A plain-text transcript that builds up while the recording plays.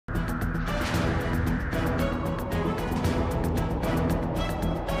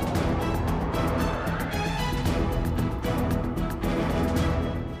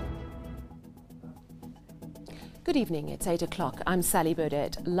Good evening, it's 8 o'clock. I'm Sally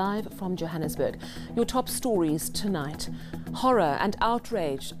Burdett, live from Johannesburg. Your top stories tonight. Horror and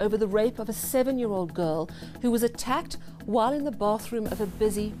outrage over the rape of a 7-year-old girl who was attacked while in the bathroom of a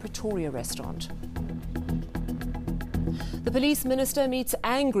busy Pretoria restaurant. The police minister meets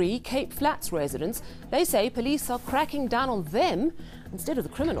angry Cape Flats residents. They say police are cracking down on them instead of the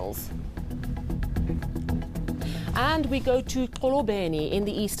criminals. And we go to Xolobeni in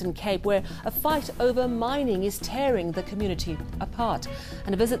the Eastern Cape, where a fight over mining is tearing the community apart.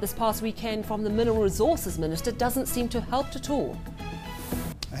 And a visit this past weekend from the Mineral Resources Minister doesn't seem to have helped at all.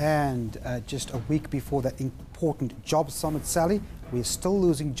 And just a week before that important jobs summit, Sally, we're still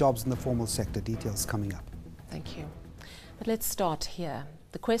losing jobs in the formal sector. Details coming up. Thank you. But let's start here.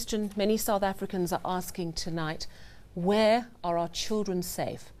 The question many South Africans are asking tonight: where are our children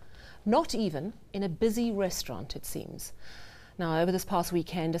safe? Not even in a busy restaurant, it seems. Now, over this past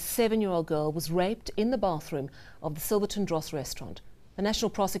weekend, a 7-year-old girl was raped in the bathroom of the Silverton Dross restaurant. The National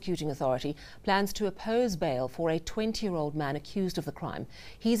Prosecuting Authority plans to oppose bail for a 20-year-old man accused of the crime.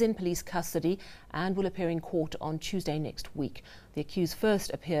 He's in police custody and will appear in court on Tuesday next week. The accused first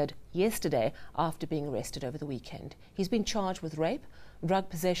appeared yesterday after being arrested over the weekend. He's been charged with rape,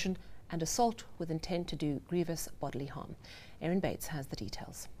 drug possession and assault with intent to do grievous bodily harm. Erin Bates has the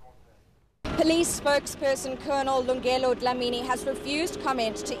details. Police spokesperson Colonel Lungelo Dlamini has refused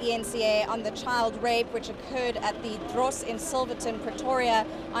comment to eNCA on the child rape which occurred at the Dross in Silverton, Pretoria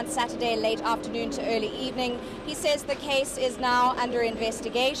on Saturday late afternoon to early evening. He says the case is now under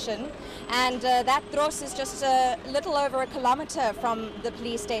investigation, and that Dross is just a little over a kilometre from the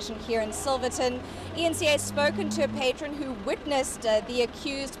police station here in Silverton. eNCA has spoken to a patron who witnessed the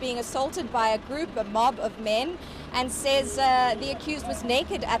accused being assaulted by a mob of men, and says the accused was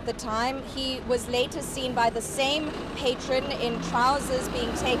naked at the time. He was later seen by the same patron in trousers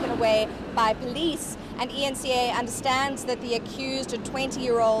being taken away by police. And eNCA understands that the accused, a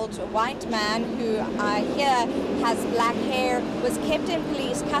 20-year-old white man who here has black hair, was kept in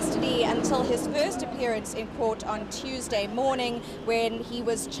police custody until his first appearance in court on Tuesday morning, when he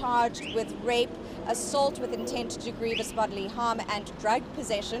was charged with rape, assault with intent to do grievous bodily harm and drug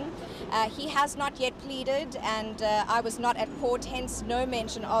possession. He has not yet pleaded, and I was not at court, hence no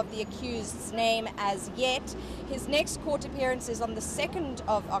mention of the accused's name as yet. His next court appearance is on the 2nd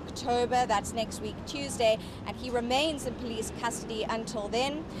of October, that's next week Tuesday, and he remains in police custody until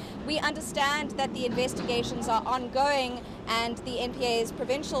then. We understand that the investigations are ongoing, and the NPA's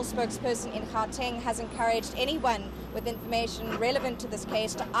provincial spokesperson in Gauteng has encouraged anyone with information relevant to this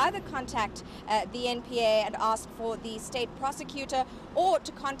case to either contact the NPA and ask for the state prosecutor, or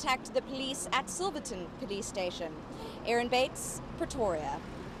to contact the police at Silverton Police Station. Erin Bates, Pretoria.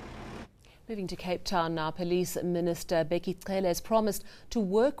 Moving to Cape Town now, Police Minister Bheki Cele has promised to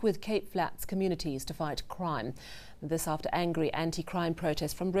work with Cape Flats communities to fight crime. This after angry anti-crime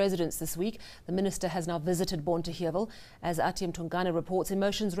protests from residents this week. The minister has now visited Bonteheuwel. As Atiam Tungane reports,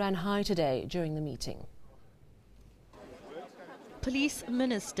 emotions ran high today during the meeting. Police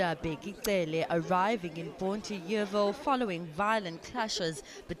Minister Bheki Cele arriving in Bonteheuwel following violent clashes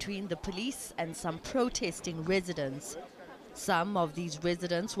between the police and some protesting residents. Some of these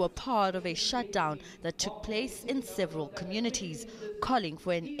residents were part of a shutdown that took place in several communities, calling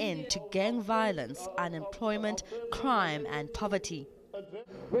for an end to gang violence, unemployment, crime and poverty.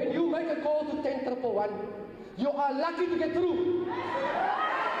 When you make a call to 10111, you are lucky to get through.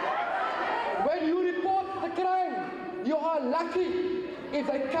 When you report the crime, you are lucky if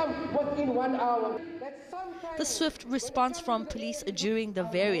they come within 1 hour. The swift response from police during the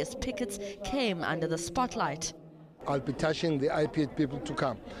various pickets came under the spotlight. I'll be touching the IPH people to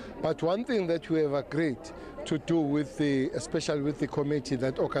come. But one thing that we have agreed to do with especially with the committee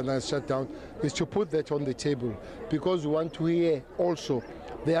that organized shutdown, is to put that on the table, because we want to hear also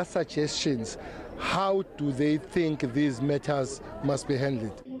their suggestions. How do they think these matters must be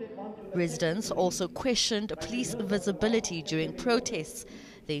handled? Residents also questioned police visibility during protests.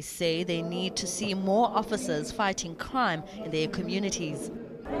 They say they need to see more officers fighting crime in their communities.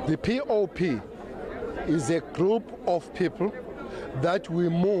 The POP is a group of people that we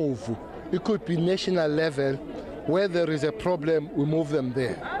move. It could be national level. Where there is a problem, we move them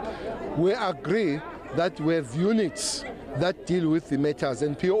there. We agree that we have units that deal with the matters,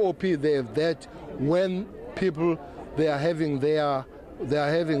 and POP, they have that when people they are having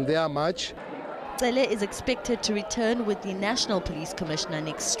their march. Cele is expected to return with the National Police Commissioner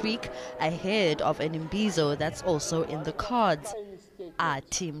next week ahead of an imbizo that's also in the cards.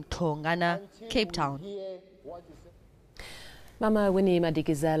 Atiam Tungane, Cape Town. Mama Winnie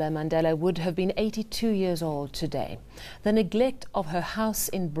Madikizela Mandela would have been 82 years old today. The neglect of her house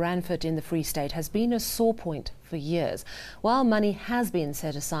in Brandfort in the Free State has been a sore point for years. While money has been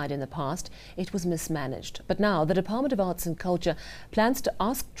set aside in the past, it was mismanaged. But now the Department of Arts and Culture plans to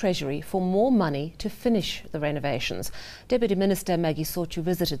ask Treasury for more money to finish the renovations. Deputy Minister Bheki Cele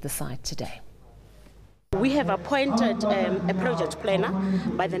visited the site today. We have appointed a project planner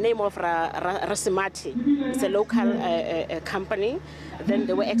by the name of Rasimati. It's a local company. Then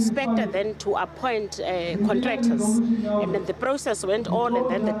they were expected then to appoint contractors. And then the process went on, and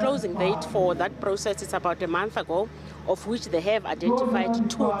then the closing date for that process is about a month ago, of which they have identified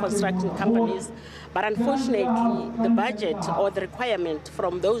 2 construction companies. But unfortunately, the budget or the requirement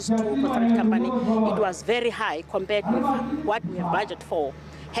from those 2 construction companies, it was very high compared with what we have budgeted for.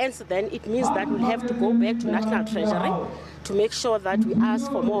 Hence, then, it means that we'll have to go back to National Treasury to make sure that we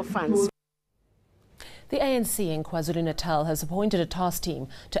ask for more funds. The ANC in KwaZulu-Natal has appointed a task team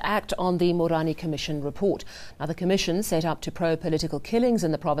to act on the Morani Commission report. Now, the commission, set up to probe political killings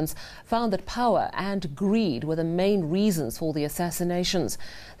in the province, found that power and greed were the main reasons for the assassinations.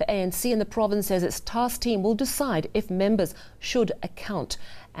 The ANC in the province says its task team will decide if members should account,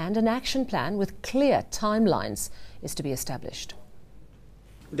 and an action plan with clear timelines is to be established.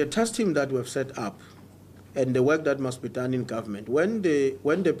 The task team that we've set up and the work that must be done in government, when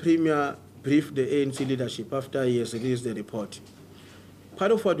the Premier briefed the ANC leadership after he has released the report, part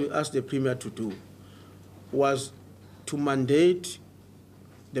of what we asked the Premier to do was to mandate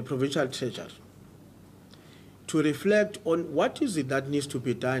the provincial treasurer to reflect on what is it that needs to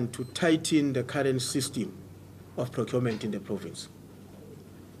be done to tighten the current system of procurement in the province.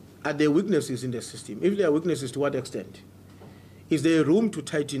 Are there weaknesses in the system? If there are weaknesses, to what extent? Is there room to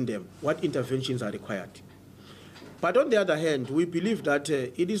tighten them? What interventions are required? But on the other hand, we believe that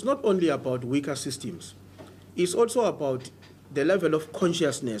it is not only about weaker systems. It's also about the level of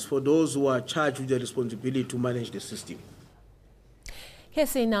consciousness for those who are charged with the responsibility to manage the system.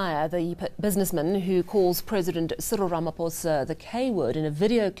 Kesi Naya, the businessman who calls President Cyril Ramaphosa the K-word in a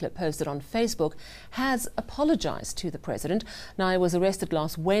video clip posted on Facebook, has apologized to the president. Naya was arrested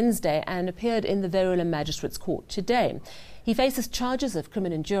last Wednesday and appeared in the Verulam Magistrates Court today. He faces charges of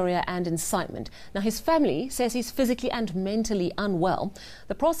criminal injuria and incitement. Now, his family says he's physically and mentally unwell.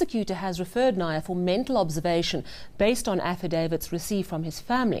 The prosecutor has referred Naya for mental observation based on affidavits received from his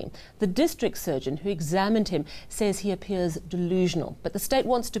family. The district surgeon who examined him says he appears delusional, but the state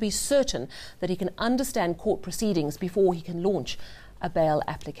wants to be certain that he can understand court proceedings before he can launch a bail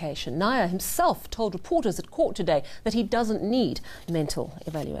application. Naya himself told reporters at court today that he doesn't need mental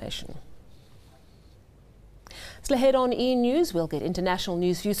evaluation. Still ahead on eNews, we'll get international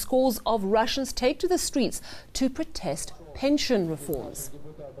news view. Scores of Russians take to the streets to protest pension reforms.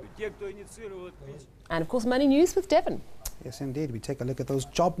 And of course, money news with Devon. Yes, indeed. We take a look at those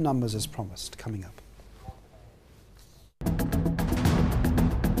job numbers as promised coming up.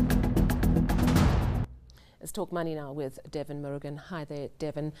 Let's talk money now with Devon Murugan. Hi there,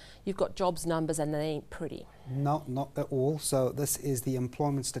 Devon. You've got jobs numbers and they ain't pretty. No, not at all. So this is the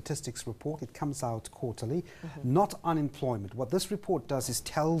employment statistics report. It comes out quarterly. Not unemployment. What this report does is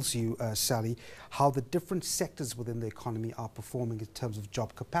tells you, Sally, how the different sectors within the economy are performing in terms of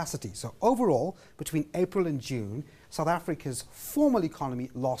job capacity. So overall, between April and June, South Africa's formal economy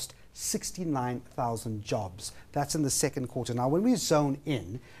lost 69,000 jobs. That's in the second quarter. Now, when we zone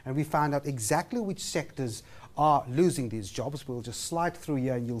in and we find out exactly which sectors are losing these jobs, we'll just slide through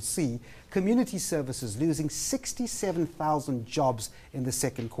here and you'll see community services losing 67,000 jobs in the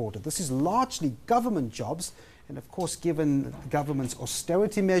second quarter. This is largely government jobs. And of course, given the government's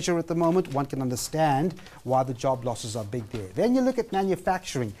austerity measure at the moment, one can understand why the job losses are big there. Then you look at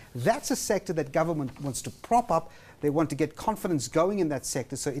manufacturing. That's a sector that government wants to prop up. They want to get confidence going in that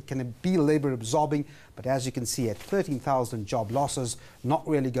sector so it can be labor absorbing. But as you can see, at 13,000 job losses, not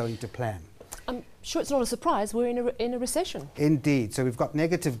really going to plan. I'm sure it's not a surprise. We're in a recession. Indeed. So we've got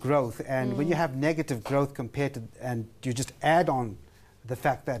negative growth. And when you have negative growth compared to, and you just add on the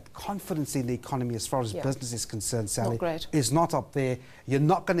fact that confidence in the economy as far as business is concerned, Sally, is not up there. You're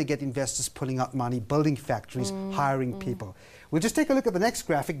not going to get investors pulling out money, building factories, hiring people. We'll just take a look at the next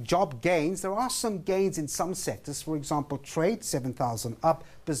graphic, job gains. There are some gains in some sectors. For example, trade, 7,000 up,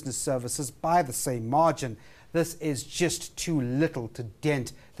 business services by the same margin. This is just too little to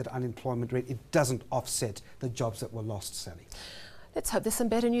dent that unemployment rate. It doesn't offset the jobs that were lost, Sally. Let's hope there's some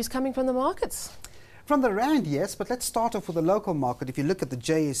better news coming from the markets. From the rand, yes, but let's start off with the local market. If you look at the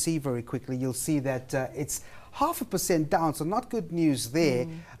JSE very quickly, you'll see that it's 0.5% down, so not good news there.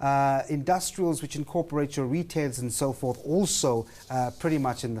 Industrials, which incorporate your retails and so forth, also pretty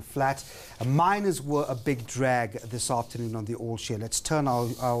much in the flat. Miners were a big drag this afternoon on the all share. Let's turn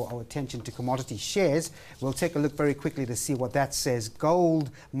our attention to commodity shares. We'll take a look very quickly to see what that says. Gold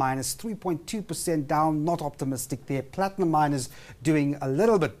minus 3.2% down, not optimistic there. Platinum miners doing a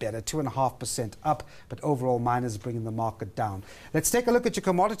little bit better, 2.5% up, but overall miners bringing the market down. Let's take a look at your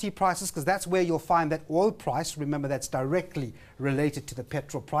commodity prices, because that's where you'll find that oil price. Remember, that's directly related to the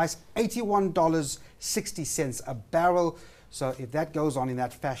petrol price, $81.60 a barrel. So if that goes on in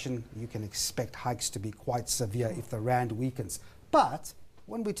that fashion, you can expect hikes to be quite severe if the rand weakens. But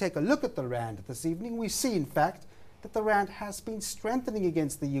when we take a look at the rand this evening, we see, in fact, that the rand has been strengthening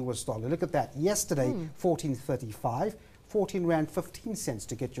against the US dollar. Look at that. Yesterday, 14.35, 14 rand 15 cents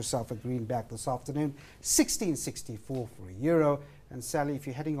to get yourself a greenback this afternoon, 16.64 for a euro. And Sally, if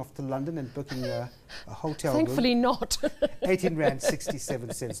you're heading off to London and booking a hotel Thankfully room, not. 18 rand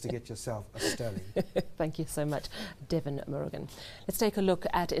 67 cents to get yourself a sterling. Thank you so much, Devin Murugan. Let's take a look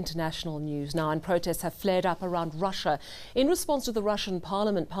at international news now. And protests have flared up around Russia in response to the Russian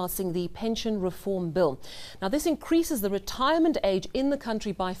parliament passing the pension reform bill. Now, this increases the retirement age in the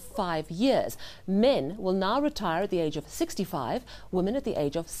country by 5 years. Men will now retire at the age of 65, women at the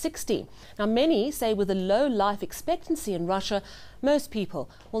age of 60. Now, many say with a low life expectancy in Russia, most people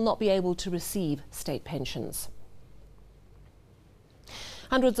will not be able to receive state pensions.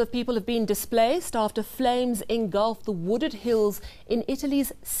 Hundreds of people have been displaced after flames engulfed the wooded hills in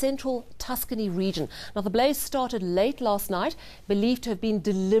Italy's central Tuscany region. Now, the blaze started late last night, believed to have been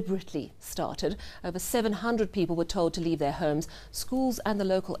deliberately started. Over 700 people were told to leave their homes. Schools and the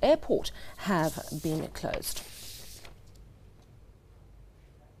local airport have been closed.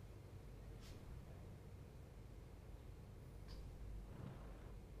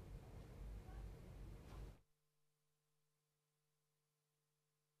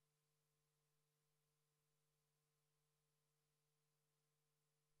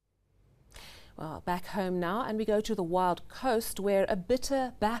 Well, back home now, and we go to the Wild Coast, where a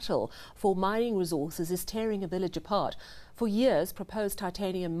bitter battle for mining resources is tearing a village apart. For years, proposed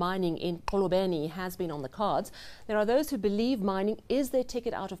titanium mining in Kolobeni has been on the cards. There are those who believe mining is their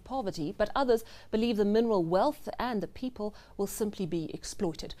ticket out of poverty, but others believe the mineral wealth and the people will simply be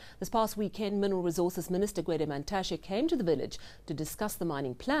exploited. This past weekend, Mineral Resources Minister Gwede Mantashe came to the village to discuss the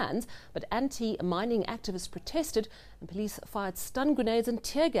mining plans, but anti-mining activists protested and police fired stun grenades and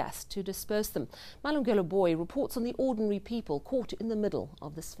tear gas to disperse them. Malungelo Boy reports on the ordinary people caught in the middle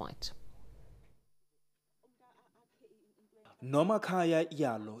of this fight. Nomakaya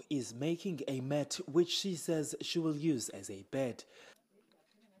Yalo is making a mat which she says she will use as a bed.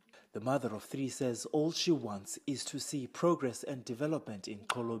 The mother of three says all she wants is to see progress and development in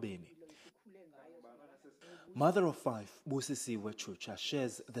Kolobeni. Mother of five, Busisiwe Chucha,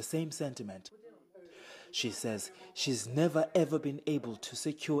 shares the same sentiment. She says she's never ever been able to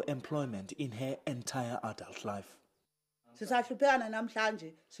secure employment in her entire adult life. Sisahluphekana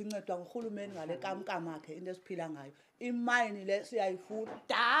namhlanje sincedwa nguhulumeni ngale kamkam akhe into esiphila ngayo. Imayini le siyayifuna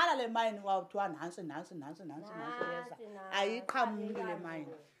dala le mayini kwathiwa nansi yeza ayiqhamuki le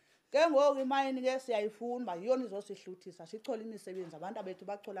mayini. Ke ngoku imayini ke siyayifuna ba yona izosihluthisa sichole imisebenzi abantu abethu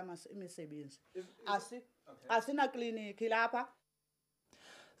bachola imisebenzi. Asina clinic lapha.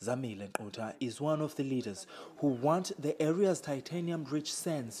 Zamile Nkota is one of the leaders who want the area's titanium-rich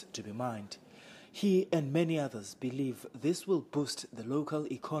sands to be mined. He and many others believe this will boost the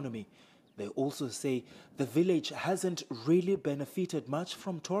local economy. They also say the village hasn't really benefited much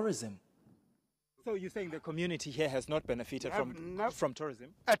from tourism. So you're saying the community here has not benefited from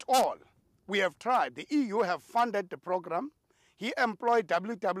tourism? At all. We have tried. The EU have funded the program. He employed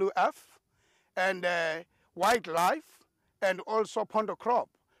WWF and Wildlife and also Pondo Crop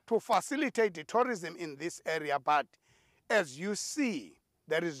to facilitate the tourism in this area. But as you see,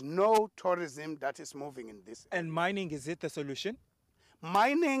 there is no tourism that is moving in this area. And mining, is it the solution?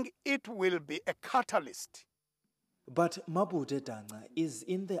 Mining, it will be a catalyst. But Mabude Danga is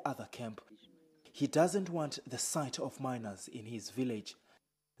in the other camp. He doesn't want the sight of miners in his village.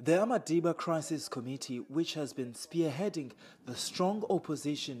 The Amadiba Crisis Committee, which has been spearheading the strong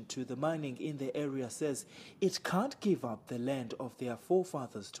opposition to the mining in the area, says it can't give up the land of their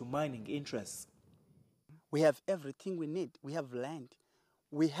forefathers to mining interests. We have everything we need. We have land.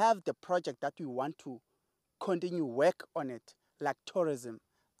 We have the project that we want to continue work on it, like tourism,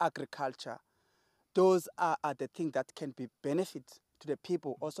 agriculture. Those are the things that can be benefits to the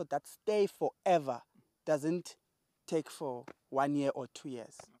people, also that stay forever, doesn't take for 1 year or 2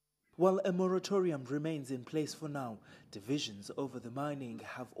 years. While a moratorium remains in place for now, divisions over the mining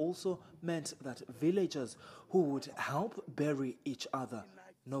have also meant that villagers who would help bury each other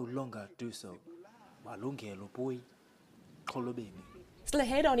no longer do so. Still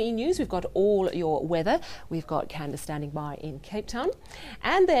ahead on eNews, we've got all your weather. We've got Candace standing by in Cape Town.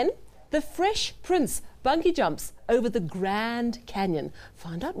 And then the Fresh Prince bungee jumps over the Grand Canyon.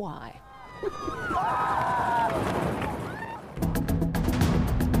 Find out why.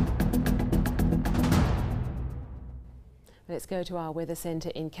 Let's go to our weather centre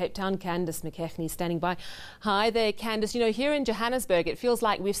in Cape Town. Candace McKechnie standing by. Hi there, Candace. You know, here in Johannesburg, it feels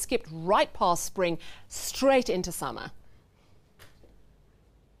like we've skipped right past spring, straight into summer.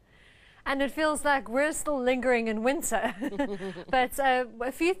 And it feels like we're still lingering in winter. But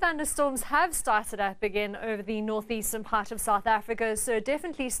a few thunderstorms have started up again over the northeastern part of South Africa, so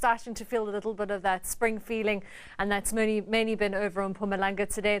definitely starting to feel a little bit of that spring feeling, and that's mainly been over on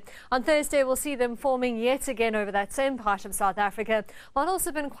Mpumalanga today. On Thursday, we'll see them forming yet again over that same part of South Africa. But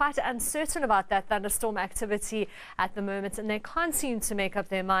also been quite uncertain about that thunderstorm activity at the moment, and they can't seem to make up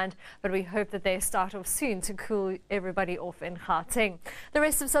their mind, but we hope that they start off soon to cool everybody off in Gauteng. The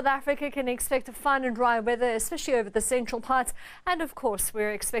rest of South Africa can expect fine and dry weather, especially over the central part. And of course,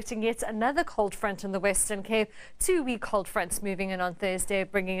 we're expecting yet another cold front in the Western Cape. 2 weak cold fronts moving in on Thursday,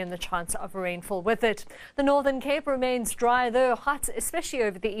 bringing in the chance of rainfall with it. The Northern Cape remains dry, though hot, especially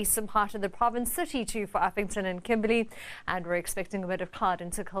over the eastern part of the province, 32 for Uppington and Kimberley. And we're expecting a bit of cloud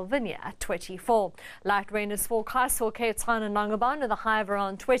into Calvinia at 24. Light rain is forecast for Cape Town and Langebaan with a high of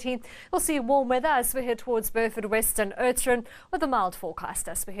around 20. We'll see warm weather as we head towards Beaufort West and Oudtshoorn, with a mild forecast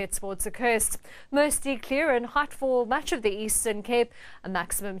as we head towards the coast. Mostly clear and hot for much of the Eastern Cape. A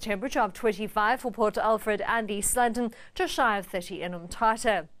maximum temperature of 25 for Port Alfred and East London, just shy of 30 in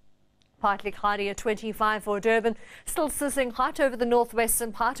Umtata. Partly cloudy at 25 for Durban. Still sizzling hot over the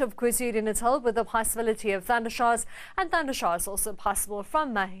northwestern part of KwaZulu-Natal with the possibility of thundershowers, and thundershowers also possible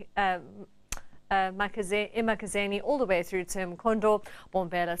from Emakazeni all the way through to Mkondo.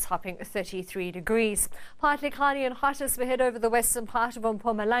 Bonteheuwel topping 33 degrees. Partly cloudy and hot as we head over the western part of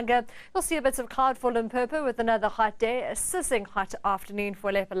Mpumalanga. You'll see a bit of cloud for Limpopo with another hot day. A sizzling hot afternoon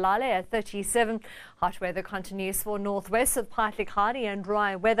for Lephalale at 37. Hot weather continues for northwest with partly cloudy and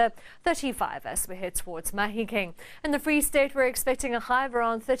dry weather. 35 as we head towards Mahikeng. In the Free State, we're expecting a high of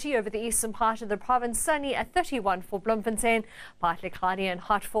around 30 over the eastern part of the province. Sunny at 31 for Bloemfontein. Partly cloudy and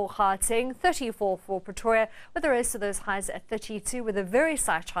hot for Gauteng. 34 for Pretoria, with the rest of those highs at 32, with a very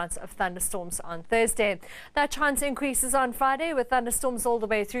slight chance of thunderstorms on Thursday. That chance increases on Friday with thunderstorms all the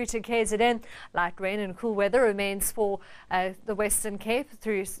way through to KZN. Light rain and cool weather remains for the Western Cape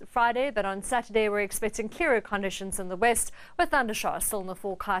through Friday, but on Saturday we're expecting clearer conditions in the west, with thundershowers still in the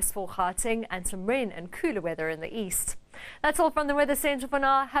forecast for Gauteng and some rain and cooler weather in the east. That's all from the Weather Centre for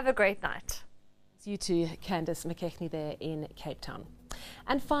now. Have a great night. You too, Candace McKechnie there in Cape Town.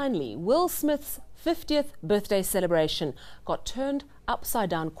 And finally, Will Smith's 50th birthday celebration got turned upside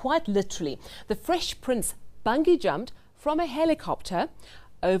down, quite literally. The Fresh Prince bungee jumped from a helicopter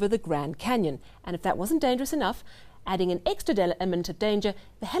over the Grand Canyon. And if that wasn't dangerous enough, adding an extra element of danger,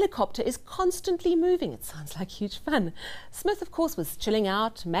 the helicopter is constantly moving. It sounds like huge fun. Smith, of course, was chilling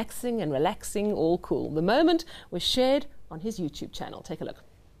out, maxing and relaxing, all cool. The moment was shared on his YouTube channel. Take a look.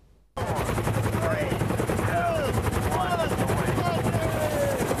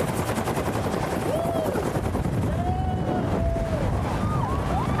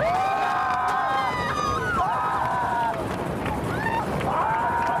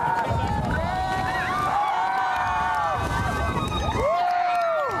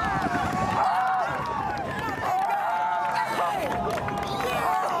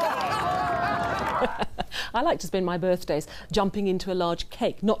 I like to spend my birthdays jumping into a large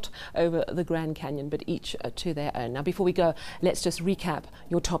cake, not over the Grand Canyon, but each to their own. Now, before we go, let's just recap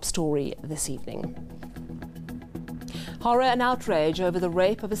your top story this evening. Horror and outrage over the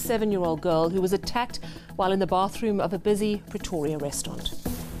rape of a 7-year-old girl who was attacked while in the bathroom of a busy Pretoria restaurant.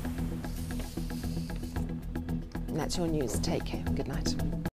 And that's your news. Take care. Good night.